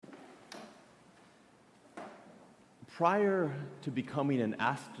Prior to becoming an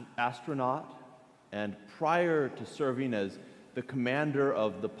astronaut and prior to serving as the commander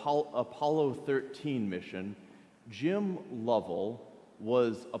of the Apollo 13 mission, Jim Lovell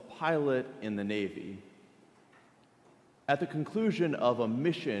was a pilot in the Navy. At the conclusion of a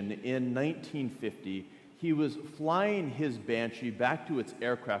mission in 1950, he was flying his Banshee back to its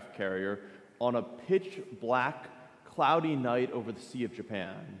aircraft carrier on a pitch-black, cloudy night over the Sea of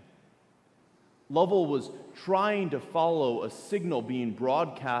Japan. Lovell was trying to follow a signal being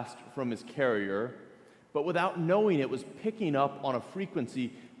broadcast from his carrier, but without knowing it was picking up on a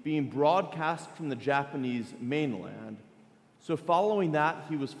frequency being broadcast from the Japanese mainland. So following that,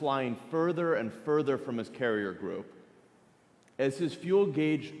 he was flying further and further from his carrier group. As his fuel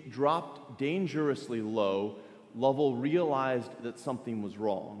gauge dropped dangerously low, Lovell realized that something was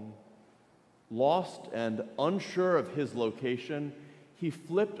wrong. Lost and unsure of his location, he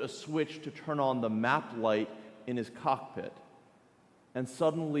flipped a switch to turn on the map light in his cockpit. And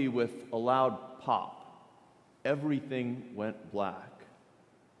suddenly, with a loud pop, everything went black.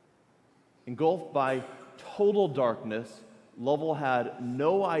 Engulfed by total darkness, Lovell had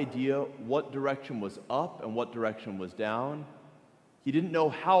no idea what direction was up and what direction was down. He didn't know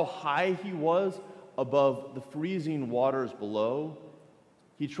how high he was above the freezing waters below.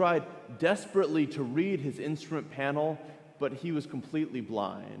 He tried desperately to read his instrument panel, but he was completely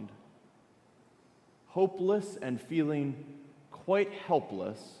blind. Hopeless and feeling quite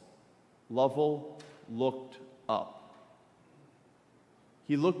helpless, Lovell looked up.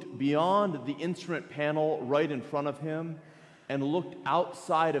 He looked beyond the instrument panel right in front of him and looked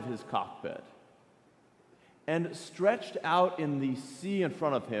outside of his cockpit. And stretched out in the sea in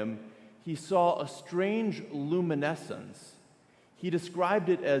front of him, he saw a strange luminescence. He described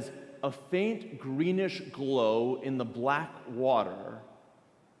it as a faint greenish glow in the black water.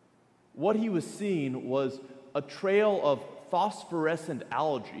 What he was seeing was a trail of phosphorescent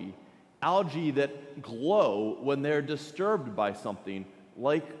algae that glow when they're disturbed by something,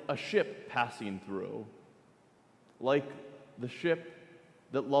 like a ship passing through, like the ship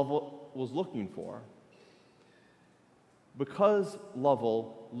that Lovell was looking for. Because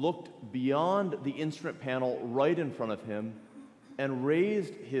Lovell looked beyond the instrument panel right in front of him and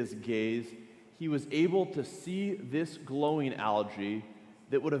raised his gaze, he was able to see this glowing algae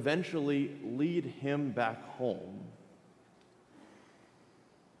that would eventually lead him back home.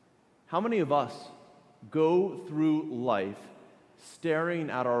 How many of us go through life staring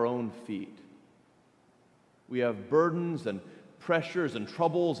at our own feet? We have burdens and pressures and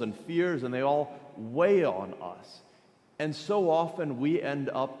troubles and fears, and they all weigh on us. And so often we end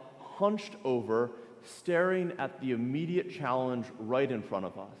up hunched over, staring at the immediate challenge right in front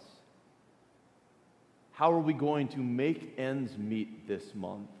of us. How are we going to make ends meet this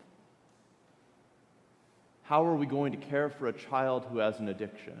month? How are we going to care for a child who has an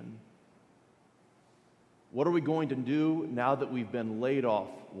addiction? What are we going to do now that we've been laid off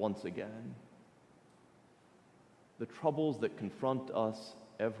once again? The troubles that confront us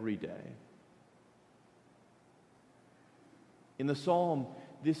every day. In the psalm,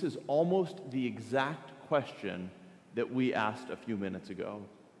 this is almost the exact question that we asked a few minutes ago.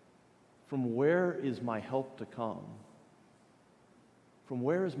 From where is my help to come? From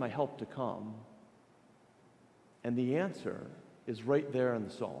where is my help to come? And the answer is right there in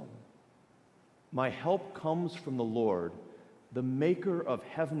the psalm. My help comes from the Lord, the maker of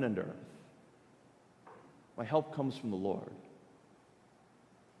heaven and earth. My help comes from the Lord.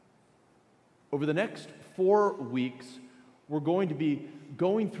 Over the next 4 weeks, we're going to be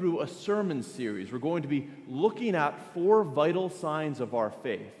going through a sermon series. We're going to be looking at 4 vital signs of our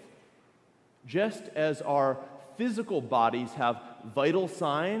faith. Just as our physical bodies have vital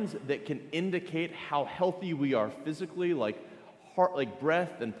signs that can indicate how healthy we are physically, like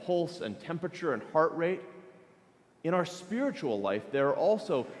breath and pulse and temperature and heart rate, in our spiritual life, there are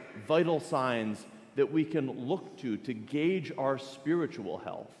also vital signs that we can look to gauge our spiritual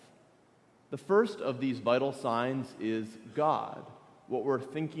health. The first of these vital signs is God, what we're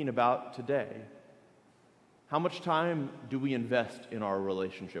thinking about today. How much time do we invest in our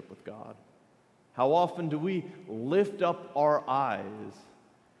relationship with God? How often do we lift up our eyes?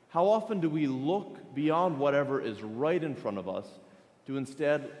 How often do we look beyond whatever is right in front of us to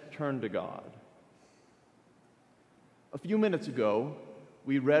instead turn to God? A few minutes ago,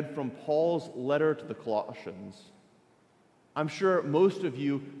 we read from Paul's letter to the Colossians. I'm sure most of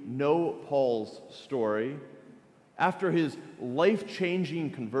you know Paul's story. After his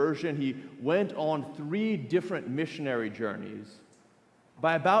life-changing conversion, he went on 3 different missionary journeys.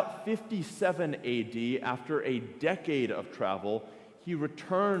 By about 57 AD, after a decade of travel, he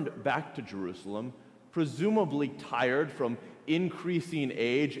returned back to Jerusalem, presumably tired from increasing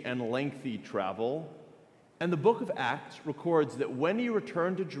age and lengthy travel. And the book of Acts records that when he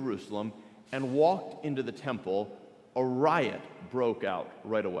returned to Jerusalem and walked into the temple, a riot broke out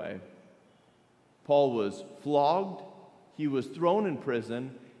right away. Paul was flogged, he was thrown in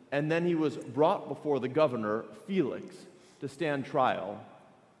prison, and then he was brought before the governor, Felix, to stand trial.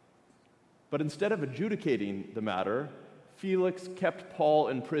 But instead of adjudicating the matter, Felix kept Paul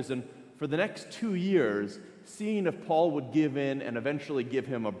in prison for the next 2 years, seeing if Paul would give in and eventually give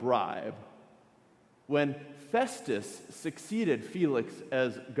him a bribe. When Festus succeeded Felix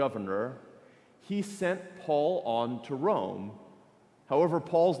as governor, he sent Paul on to Rome. However,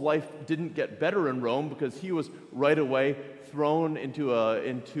 Paul's life didn't get better in Rome because he was right away thrown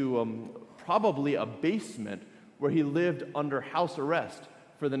into probably a basement where he lived under house arrest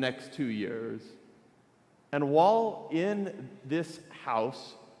for the next 2 years. And while in this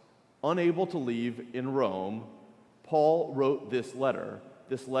house, unable to leave in Rome, Paul wrote this letter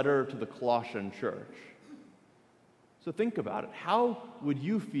to the Colossian church. So think about it. How would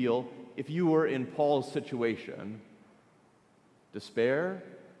you feel if you were in Paul's situation? Despair?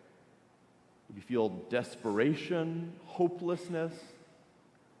 Would you feel desperation, hopelessness?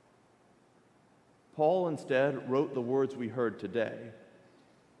 Paul instead wrote the words we heard today.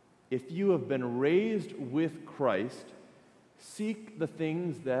 If you have been raised with Christ, seek the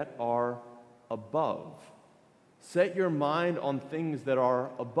things that are above. Set your mind on things that are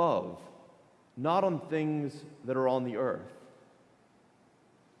above, not on things that are on the earth.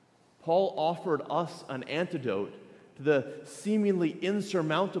 Paul offered us an antidote to the seemingly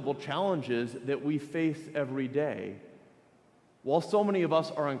insurmountable challenges that we face every day. While so many of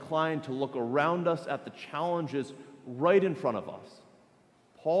us are inclined to look around us at the challenges right in front of us,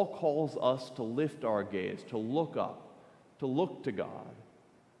 Paul calls us to lift our gaze, to look up, to look to God.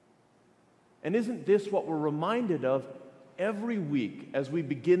 And isn't this what we're reminded of every week as we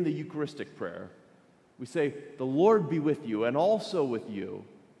begin the Eucharistic prayer? We say, "The Lord be with you, and also with you."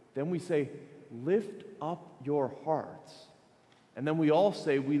 Then we say, "Lift up your hearts." And then we all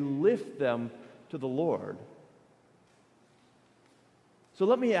say, "We lift them to the Lord." So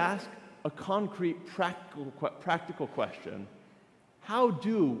let me ask a concrete, practical question. How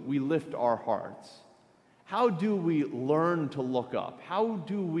do we lift our hearts? How do we learn to look up? How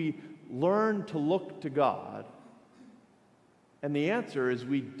do we learn to look to God? And the answer is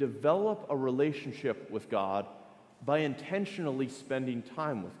we develop a relationship with God by intentionally spending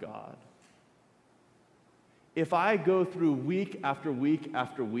time with God. If I go through week after week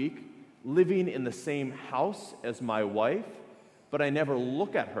after week living in the same house as my wife, but I never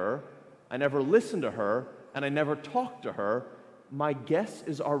look at her, I never listen to her, and I never talk to her, my guess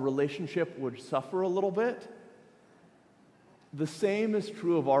is our relationship would suffer a little bit. The same is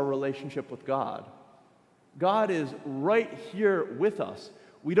true of our relationship with God. God is right here with us.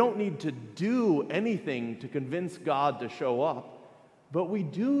 We don't need to do anything to convince God to show up, but we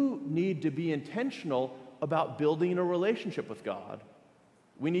do need to be intentional about building a relationship with God.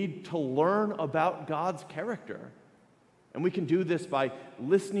 We need to learn about God's character. And we can do this by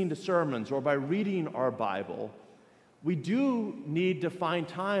listening to sermons or by reading our Bible. We do need to find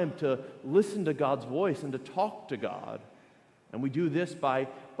time to listen to God's voice and to talk to God. And we do this by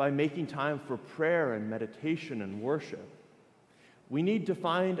making time for prayer and meditation and worship. We need to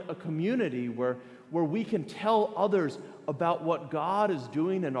find a community where we can tell others about what God is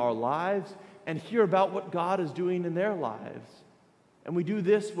doing in our lives and hear about what God is doing in their lives. And we do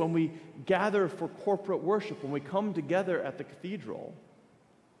this when we gather for corporate worship, when we come together at the cathedral.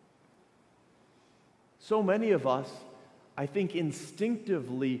 So many of us, I think,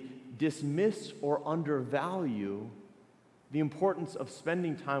 instinctively dismiss or undervalue the importance of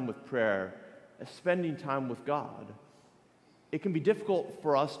spending time with prayer, spending time with God. It can be difficult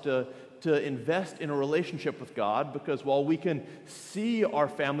for us to invest in a relationship with God because while we can see our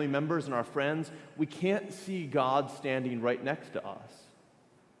family members and our friends, we can't see God standing right next to us.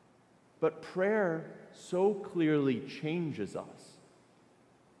 But prayer so clearly changes us.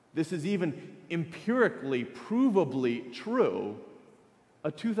 This is even empirically, provably true.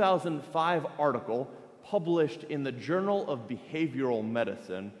 A 2005 article published in the Journal of Behavioral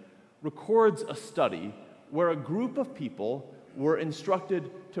Medicine records a study where a group of people were instructed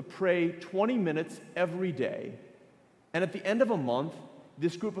to pray 20 minutes every day. And at the end of a month,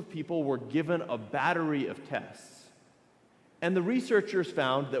 this group of people were given a battery of tests. And the researchers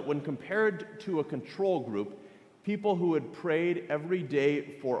found that when compared to a control group, people who had prayed every day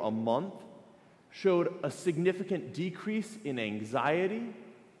for a month showed a significant decrease in anxiety,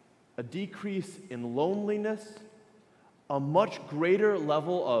 a decrease in loneliness, a much greater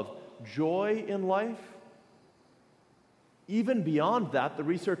level of joy in life? Even beyond that, the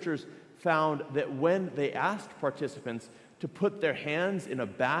researchers found that when they asked participants to put their hands in a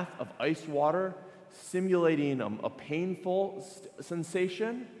bath of ice water, simulating a painful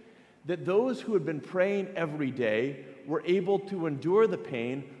sensation, that those who had been praying every day were able to endure the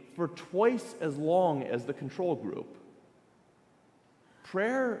pain for twice as long as the control group.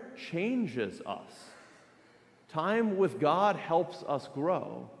 Prayer changes us. Time with God helps us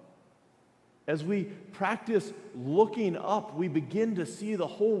grow. As we practice looking up, we begin to see the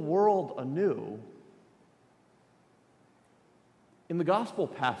whole world anew. In the gospel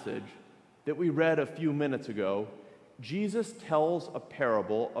passage that we read a few minutes ago, Jesus tells a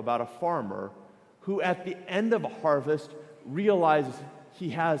parable about a farmer who at the end of a harvest realizes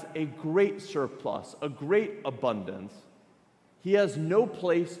he has a great surplus, a great abundance. He has no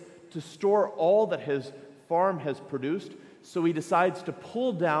place to store all that his farm has produced, so he decides to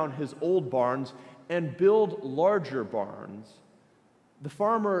pull down his old barns and build larger barns. The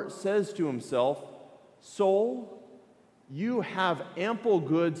farmer says to himself, "Soul, you have ample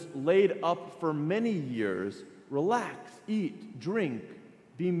goods laid up for many years. Relax, eat, drink,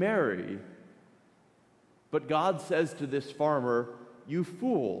 be merry." But God says to this farmer, "You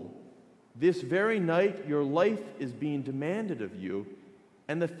fool, this very night your life is being demanded of you,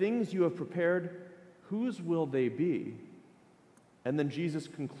 and the things you have prepared, whose will they be?" And then Jesus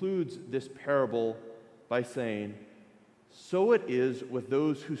concludes this parable by saying, "So it is with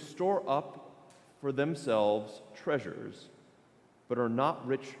those who store up for themselves treasures, but are not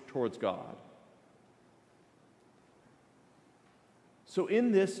rich towards God." So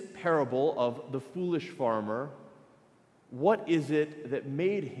in this parable of the foolish farmer, what is it that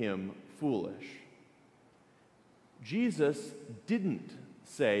made him foolish? Jesus didn't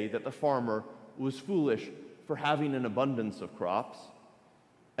say that the farmer was foolish for having an abundance of crops.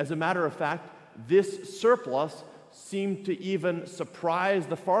 As a matter of fact, this surplus seemed to even surprise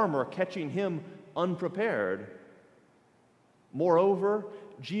the farmer, catching him unprepared. Moreover,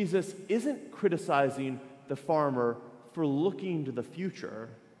 Jesus isn't criticizing the farmer for looking to the future.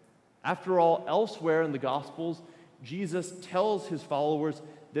 After all, elsewhere in the Gospels, Jesus tells his followers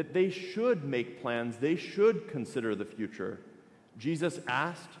that they should make plans, they should consider the future. Jesus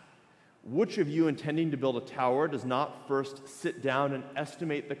asked, "Which of you intending to build a tower does not first sit down and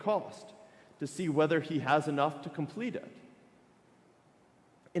estimate the cost to see whether he has enough to complete it?"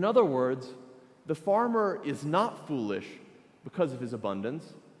 In other words, the farmer is not foolish because of his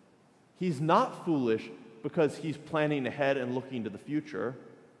abundance. He's not foolish because he's planning ahead and looking to the future.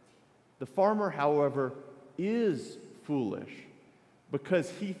 The farmer, however, is foolish because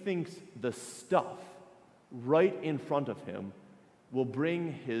he thinks the stuff right in front of him will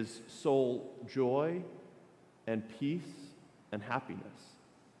bring his soul joy and peace and happiness.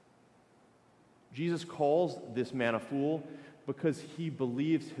 Jesus calls this man a fool because he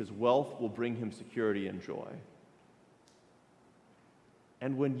believes his wealth will bring him security and joy.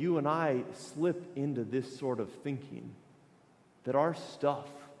 And when you and I slip into this sort of thinking, that our stuff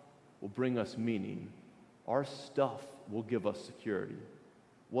will bring us meaning, our stuff will give us security,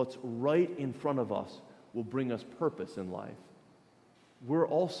 what's right in front of us will bring us purpose in life, we're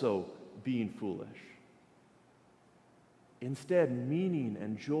also being foolish. Instead, meaning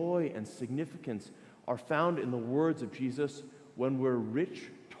and joy and significance are found in the words of Jesus when we're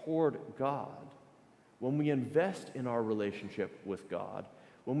rich toward God, when we invest in our relationship with God,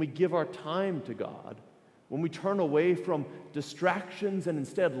 when we give our time to God, when we turn away from distractions and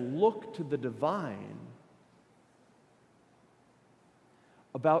instead look to the divine.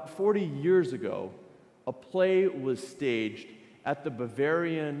 About 40 years ago, a play was staged at the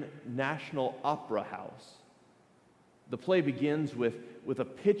Bavarian National Opera House. The play begins with a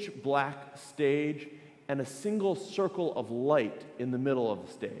pitch-black stage and a single circle of light in the middle of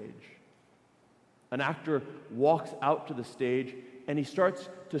the stage. An actor walks out to the stage and he starts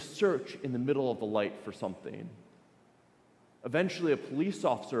to search in the middle of the light for something. Eventually, a police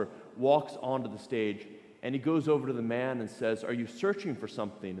officer walks onto the stage and he goes over to the man and says, "Are you searching for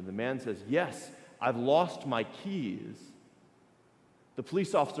something?" And the man says, "Yes, I've lost my keys." The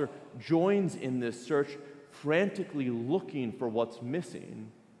police officer joins in this search, frantically looking for what's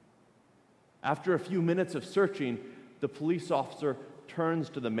missing. After a few minutes of searching, the police officer turns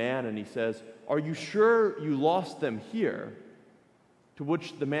to the man and he says, "Are you sure you lost them here?" To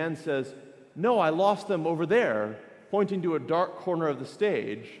which the man says, "No, I lost them over there," pointing to a dark corner of the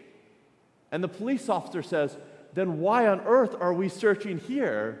stage. And the police officer says, "Then why on earth are we searching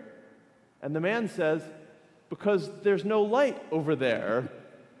here?" And the man says, "Because there's no light over there."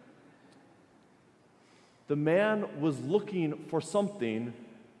 The man was looking for something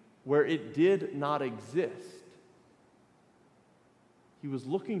where it did not exist. He was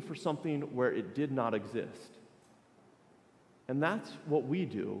looking for something where it did not exist. And that's what we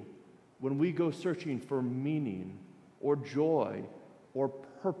do when we go searching for meaning or joy or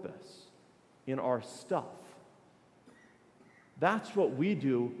purpose in our stuff. That's what we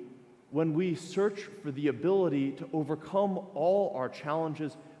do when we search for the ability to overcome all our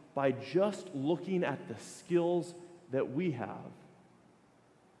challenges by just looking at the skills that we have.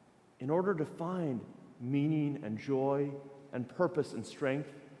 In order to find meaning and joy and purpose and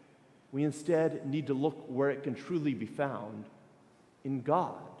strength, we instead need to look where it can truly be found, in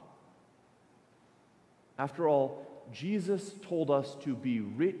God. After all, Jesus told us to be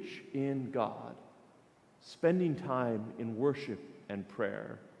rich in God, spending time in worship and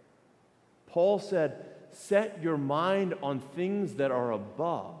prayer. Paul said, "Set your mind on things that are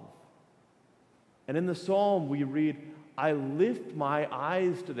above." And in the psalm we read, "I lift my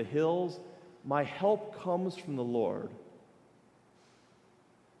eyes to the hills, my help comes from the Lord."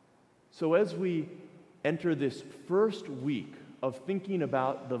 So as we enter this first week of thinking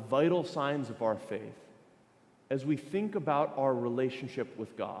about the vital signs of our faith, as we think about our relationship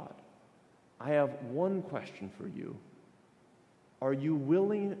with God, I have one question for you. Are you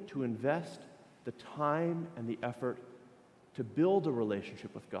willing to invest the time and the effort to build a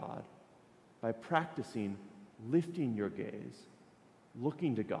relationship with God by practicing lifting your gaze,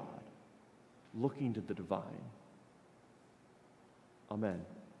 looking to God, looking to the divine? Amen.